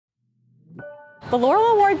The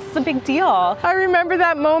Laurel Awards is a big deal. I remember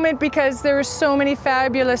that moment because there were so many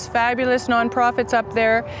fabulous nonprofits up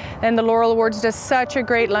there, and the Laurel Awards does such a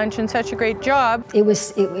great lunch and such a great job. It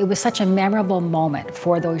was such a memorable moment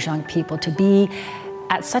for those young people to be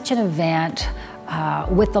at such an event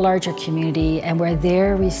with the larger community, and where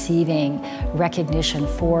they're receiving recognition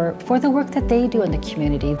for the work that they do in the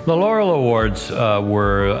community. The Laurel Awards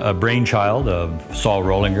were a brainchild of Saul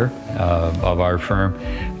Rolingher of our firm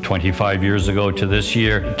 25 years ago to this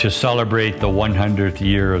year to celebrate the 100th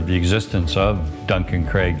year of the existence of Duncan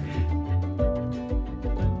Craig.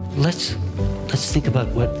 Let's think about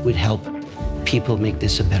what would help people make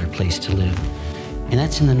this a better place to live. And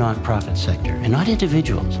that's in the nonprofit sector, and not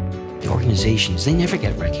individuals. The organizations, they never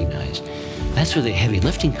get recognized. That's where the heavy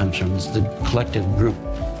lifting comes from, is the collective group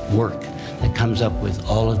work that comes up with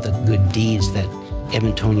all of the good deeds that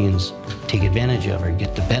Edmontonians take advantage of or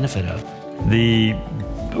get the benefit of. The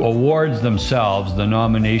awards themselves, the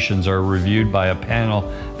nominations, are reviewed by a panel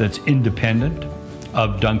that's independent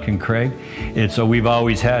of Duncan Craig. We've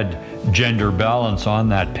always had gender balance on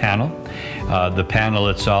that panel. The panel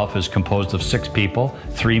itself is composed of 6 people,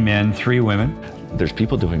 3 men, 3 women. There's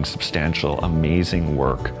people doing substantial, amazing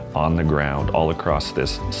work on the ground all across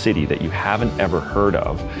this city that you haven't ever heard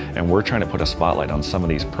of, and we're trying to put a spotlight on some of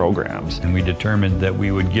these programs. And we determined that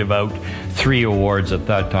we would give out 3 awards at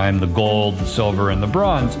that time, the gold, the silver, and the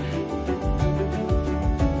bronze.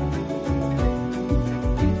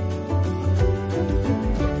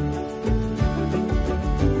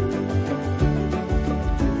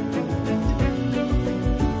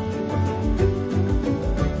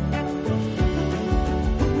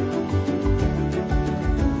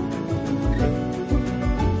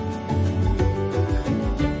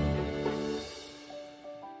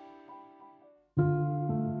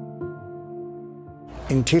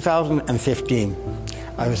 In 2015,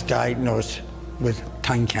 I was diagnosed with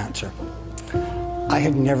tongue cancer. I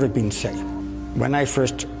had never been sick. When I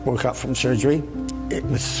first woke up from surgery, it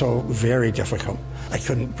was so very difficult. I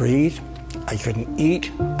couldn't breathe, I couldn't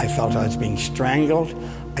eat, I felt I was being strangled,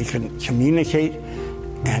 I couldn't communicate,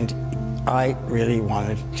 and I really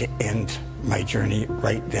wanted to end my journey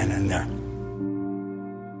right then and there.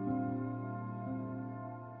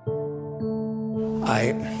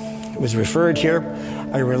 I was referred here.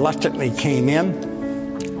 I reluctantly came in,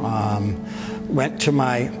 went to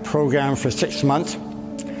my program for 6 months,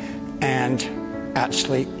 and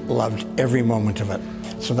actually loved every moment of it.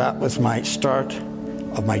 So that was my start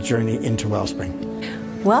of my journey into Wellspring.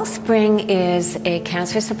 Wellspring is a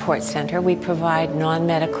cancer support center. We provide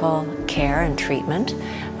non-medical care and treatment.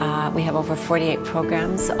 We have over 48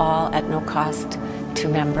 programs, all at no cost to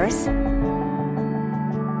members.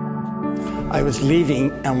 I was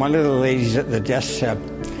leaving, and one of the ladies at the desk said,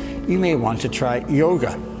 "You may want to try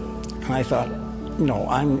yoga." And I thought, no,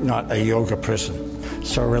 I'm not a yoga person.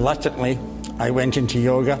 So reluctantly, I went into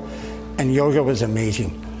yoga, and yoga was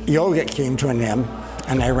amazing. Yoga came to an end,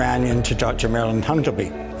 and I ran into Dr. Marilyn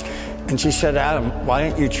Huntleby. And she said, "Adam, why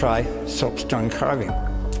don't you try soapstone carving?"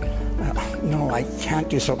 No, I can't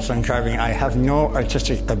do soapstone carving. I have no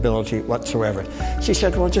artistic ability whatsoever. She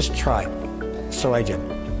said, "Well, just try." So I did.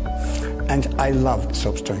 And I love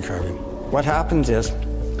soapstone carving. What happens is,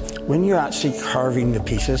 when you're actually carving the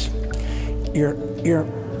pieces, your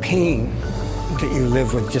pain that you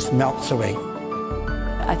live with just melts away.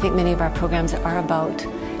 I think many of our programs are about,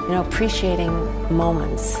 appreciating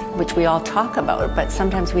moments, which we all talk about, but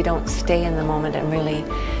sometimes we don't stay in the moment and really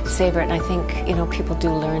savor it. And I think, people do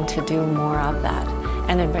learn to do more of that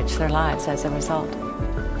and enrich their lives as a result.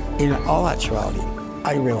 In all actuality,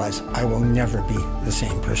 I realize I will never be the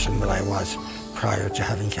same person that I was prior to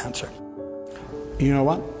having cancer. You know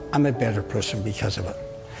what? I'm a better person because of it.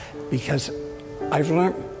 Because I've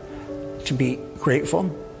learned to be grateful.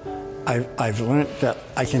 I've learned that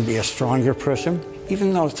I can be a stronger person,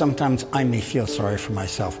 even though sometimes I may feel sorry for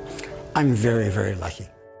myself. I'm very, very lucky.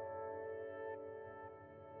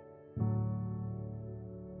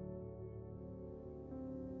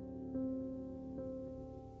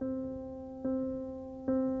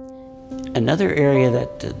 Another area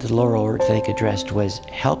that the Laurel Award addressed was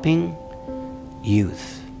helping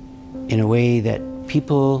youth in a way that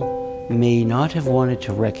people may not have wanted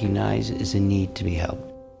to recognize as a need to be helped.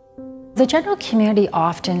 The general community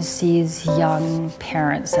often sees young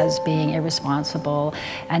parents as being irresponsible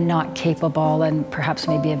and not capable, and perhaps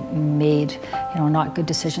maybe have made, not good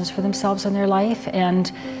decisions for themselves in their life.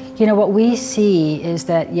 And what we see is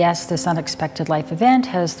that, yes, this unexpected life event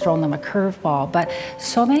has thrown them a curveball, but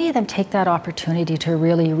so many of them take that opportunity to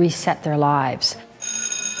really reset their lives.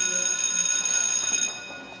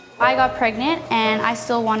 I got pregnant and I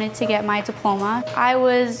still wanted to get my diploma. I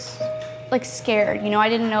was like scared, you know, I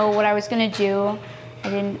didn't know what I was gonna do. I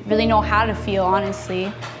didn't really know how to feel,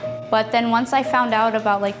 honestly. But then once I found out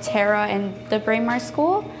about like Tara and the Braemar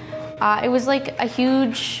School, it was like a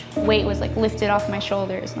huge weight was like lifted off my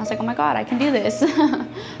shoulders. And I was like, oh my God, I can do this.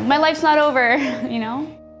 My life's not over, you know?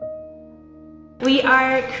 We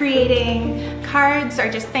are creating cards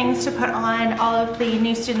or just things to put on all of the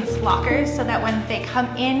new students' lockers so that when they come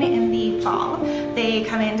in the fall, they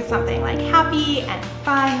come into something like happy and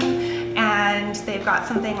fun, and they've got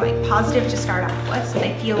something like positive to start off with, so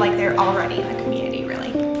they feel like they're already in the community,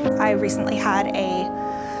 really. I recently had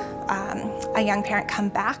a young parent come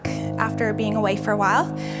back after being away for a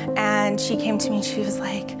while, and she came to me and she was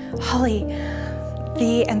like, Holly,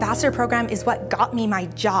 the ambassador program is what got me my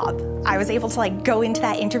job. I was able to like go into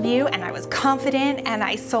that interview and I was confident, and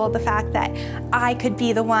I sold the fact that I could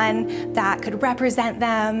be the one that could represent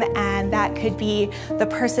them and that could be the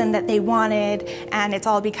person that they wanted, and it's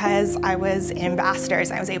all because I was ambassadors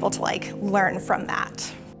and I was able to like learn from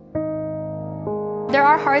that. There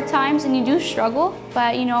are hard times and you do struggle,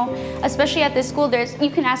 but you know, especially at this school, you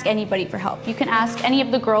can ask anybody for help. You can ask any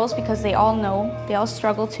of the girls because they all know, they all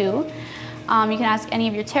struggle too. You can ask any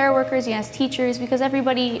of your Tara workers, you can ask teachers, because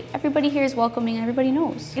everybody here is welcoming and everybody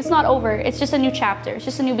knows. It's not over, it's just a new chapter, it's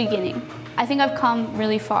just a new beginning. I think I've come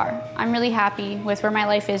really far. I'm really happy with where my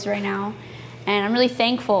life is right now, and I'm really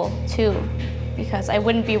thankful too, because I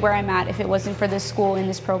wouldn't be where I'm at if it wasn't for this school and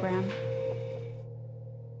this program.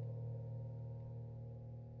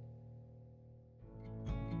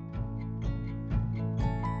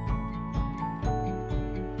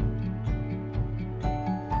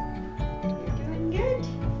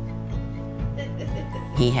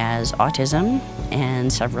 He has autism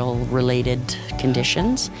and several related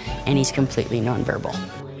conditions, and he's completely nonverbal.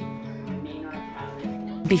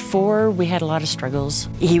 Before, we had a lot of struggles.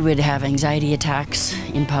 He would have anxiety attacks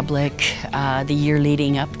in public. The year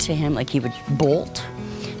leading up to him, like he would bolt.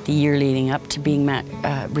 The year leading up to being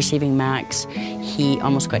receiving Max, he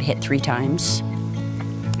almost got hit 3 times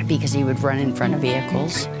because he would run in front of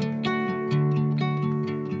vehicles.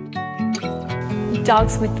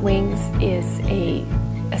 Dogs with Wings is a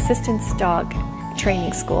assistance dog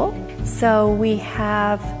training school. So we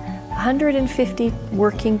have 150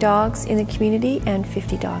 working dogs in the community and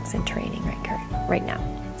 50 dogs in training right now.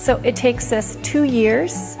 So it takes us 2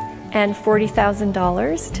 years and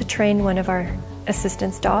 $40,000 to train one of our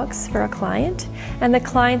assistance dogs for a client, and the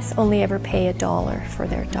clients only ever pay $1 for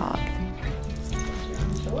their dog.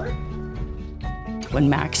 When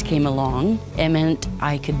Max came along, it meant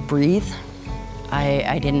I could breathe.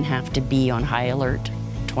 I didn't have to be on high alert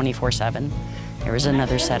 24/7. There was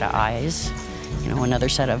another set of eyes, you know, another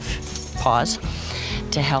set of paws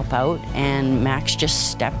to help out, and Max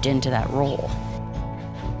just stepped into that role.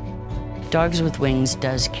 Dogs with Wings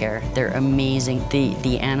does care. They're amazing.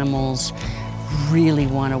 The animals really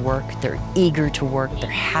want to work. They're eager to work. They're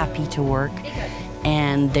happy to work,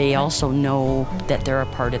 and they also know that they're a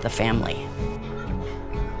part of the family.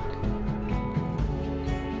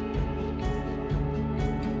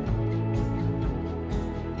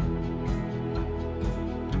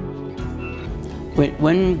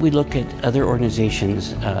 When we look at other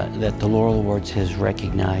organizations that the Laurel Awards has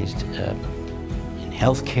recognized in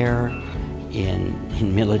healthcare,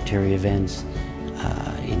 in military events,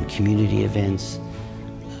 in community events,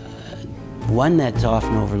 one that's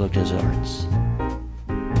often overlooked is arts.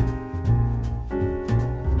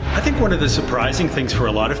 I think one of the surprising things for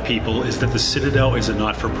a lot of people is that the Citadel is a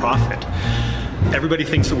not-for-profit. Everybody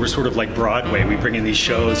thinks that we're sort of like Broadway. We bring in these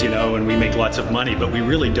shows, you know, and we make lots of money, but we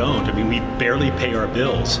really don't. I mean, we barely pay our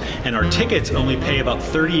bills, and our tickets only pay about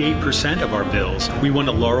 38% of our bills. We won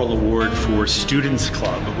a Laurel Award for Students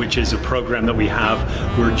Club, which is a program that we have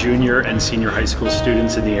where junior and senior high school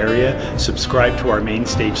students in the area subscribe to our main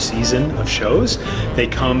stage season of shows. They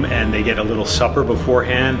come and they get a little supper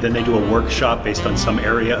beforehand, then they do a workshop based on some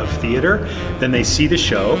area of theater, then they see the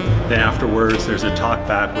show, then afterwards there's a talk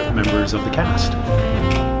back with members of the cast.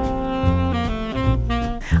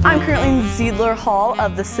 I'm currently in the Ziedler Hall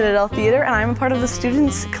of the Citadel Theater, and I'm a part of the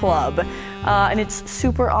Students Club, and it's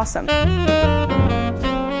super awesome.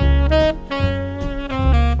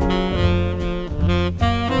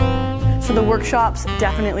 So the workshops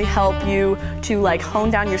definitely help you to like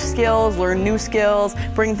hone down your skills, learn new skills,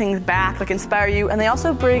 bring things back, like inspire you, and they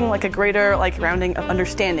also bring like a greater like rounding of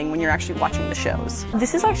understanding when you're actually watching the shows.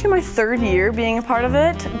 This is actually my 3rd year being a part of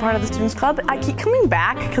it, part of the Students Club. I keep coming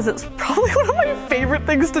back because it's probably one of my favorite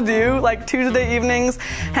things to do, like Tuesday evenings,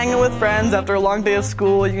 hanging with friends after a long day of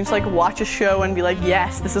school. You can just like watch a show and be like,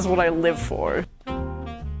 yes, this is what I live for.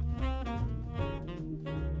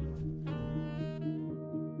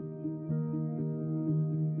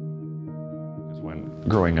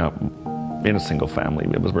 growing up in a single family,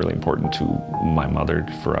 it was really important to my mother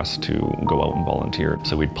for us to go out and volunteer.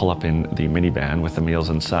 So we'd pull up in the minivan with the meals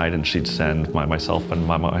inside, and she'd send myself and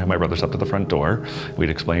my brothers up to the front door. We'd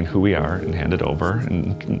explain who we are and hand it over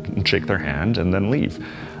and shake their hand and then leave.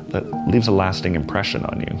 That leaves a lasting impression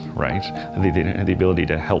on you, right? The ability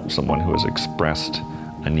to help someone who has expressed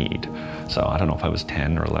a need. So I don't know if I was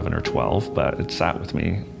 10 or 11 or 12, but it sat with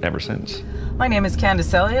me ever since. My name is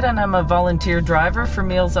Candace Elliott, and I'm a volunteer driver for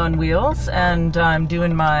Meals on Wheels, and I'm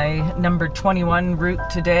doing my number 21 route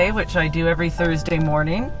today, which I do every Thursday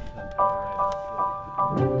morning.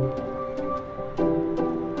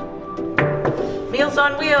 Meals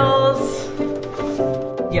on Wheels!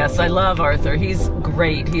 Yes, I love Arthur. He's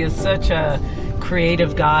great. He is such a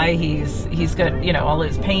creative guy. He's got, you know, all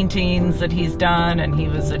his paintings that he's done, and he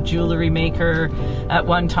was a jewelry maker at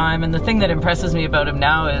one time. And the thing that impresses me about him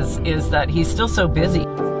now is that he's still so busy.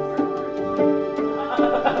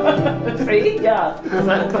 See? Yeah,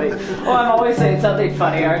 exactly. Oh, I'm always saying something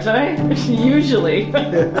funny, aren't I? Usually.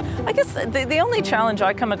 I guess the only challenge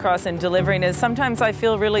I come across in delivering is sometimes I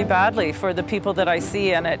feel really badly for the people that I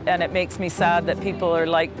see, and it makes me sad that people are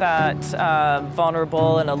like that,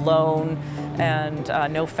 vulnerable and alone, and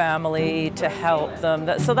no family to help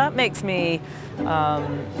them. So that makes me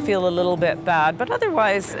feel a little bit bad, but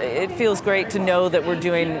otherwise it feels great to know that we're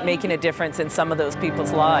making a difference in some of those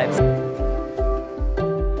people's lives.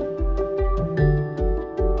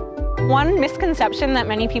 One misconception that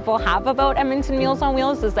many people have about Edmonton Meals on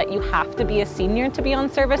Wheels is that you have to be a senior to be on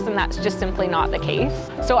service, and that's just simply not the case.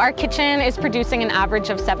 So our kitchen is producing an average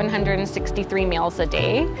of 763 meals a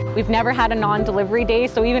day. We've never had a non-delivery day,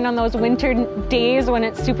 so even on those winter days when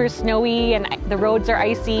it's super snowy and the roads are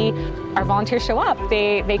icy, our volunteers show up.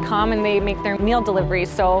 They come and they make their meal deliveries.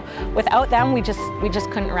 So without them, we just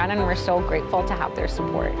couldn't run, and we're so grateful to have their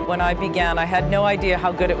support. When I began, I had no idea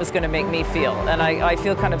how good it was going to make me feel, and I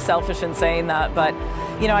feel kind of selfish in saying that, but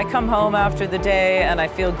you know, I come home after the day and I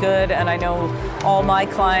feel good, and I know all my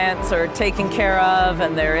clients are taken care of,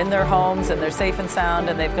 and they're in their homes and they're safe and sound,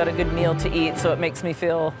 and they've got a good meal to eat, so it makes me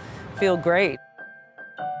feel great.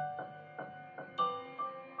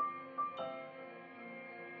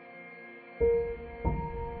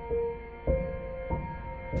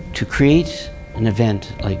 To create an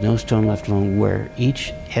event like No Stone Left Alone, where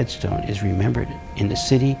each headstone is remembered in the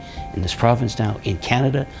city, in this province now, in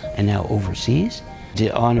Canada, and now overseas, to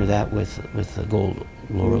honor that with the Gold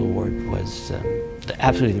Laurel Award was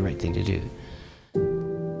absolutely the right thing to do.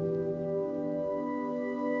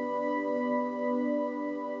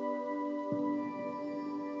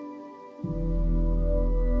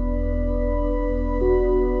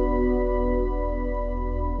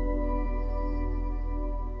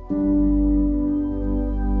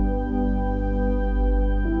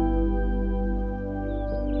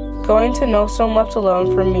 Going to No Stone Left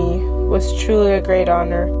Alone for me was truly a great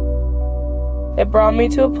honor. It brought me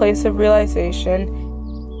to a place of realization.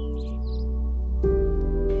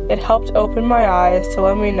 It helped open my eyes to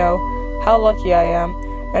let me know how lucky I am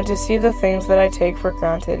and to see the things that I take for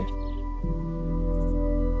granted.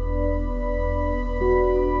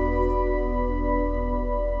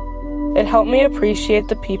 It helped me appreciate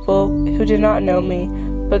the people who did not know me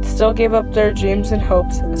but still gave up their dreams and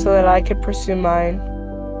hopes so that I could pursue mine.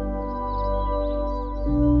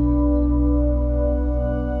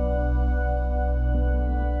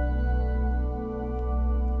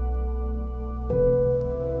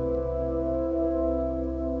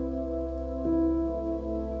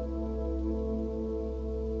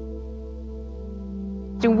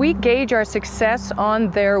 We gauge our success on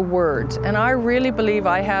their words, and I really believe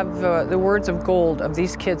I have the words of gold of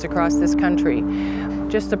these kids across this country.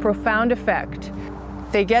 Just the profound effect.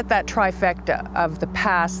 They get that trifecta of the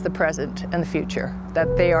past, the present, and the future,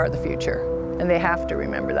 that they are the future, and they have to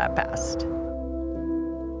remember that past.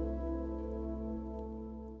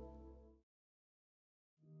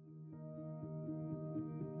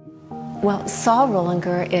 Well, Saul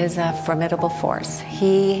Rolingher is a formidable force.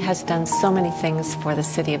 He has done so many things for the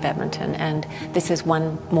city of Edmonton, and this is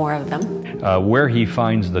one more of them. Where he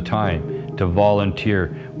finds the time to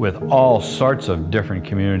volunteer with all sorts of different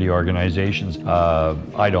community organizations,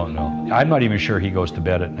 I don't know. I'm not even sure he goes to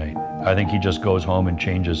bed at night. I think he just goes home and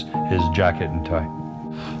changes his jacket and tie.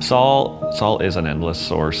 Saul is an endless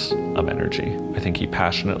source of energy. I think he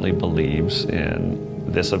passionately believes in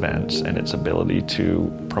this event and its ability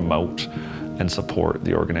to promote and support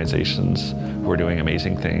the organizations who are doing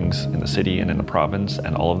amazing things in the city and in the province,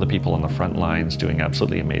 and all of the people on the front lines doing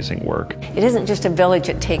absolutely amazing work. It isn't just a village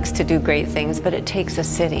it takes to do great things, but it takes a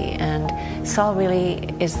city, and Saul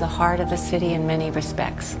really is the heart of the city in many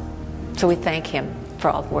respects. So we thank him for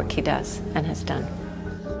all the work he does and has done.